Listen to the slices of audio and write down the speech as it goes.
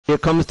Here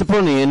comes the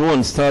bunny in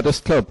 1,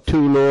 SAWDUST CLUB,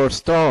 2, LOHER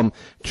STORM,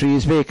 3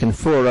 is vacant,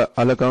 4,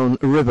 ALLAGHAUN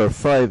RIVER,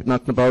 5,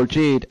 KNOCKNABOUL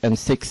JADE, and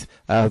 6,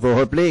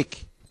 AHAVOHER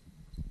BLAKE.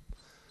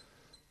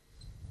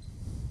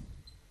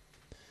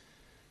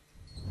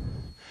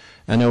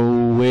 And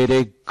away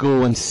they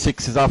go, and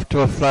 6 is off to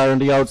a flyer on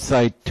the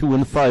outside, 2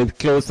 and 5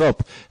 close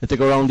up as they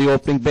go around the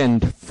opening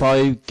bend.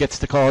 5 gets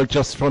the call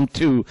just from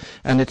 2,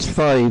 and it's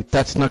 5,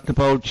 that's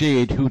KNOCKNABOUL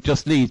JADE, who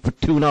just leads,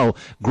 but 2 now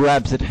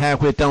grabs it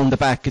halfway down the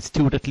back. It's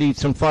 2 that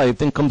leads from 5,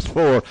 then comes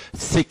 4,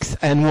 6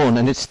 and 1,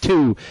 and it's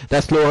 2,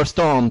 that's LOHER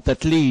STORM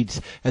that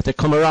leads as they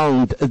come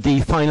around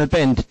the final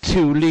bend.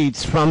 2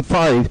 leads from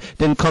 5,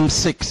 then comes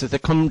 6 as they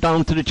come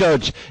down to the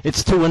judge.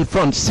 It's 2 in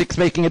front, 6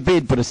 making a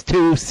bid, but it's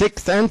 2,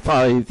 6 and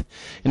 5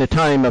 in a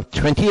time of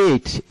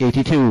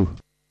 28.82.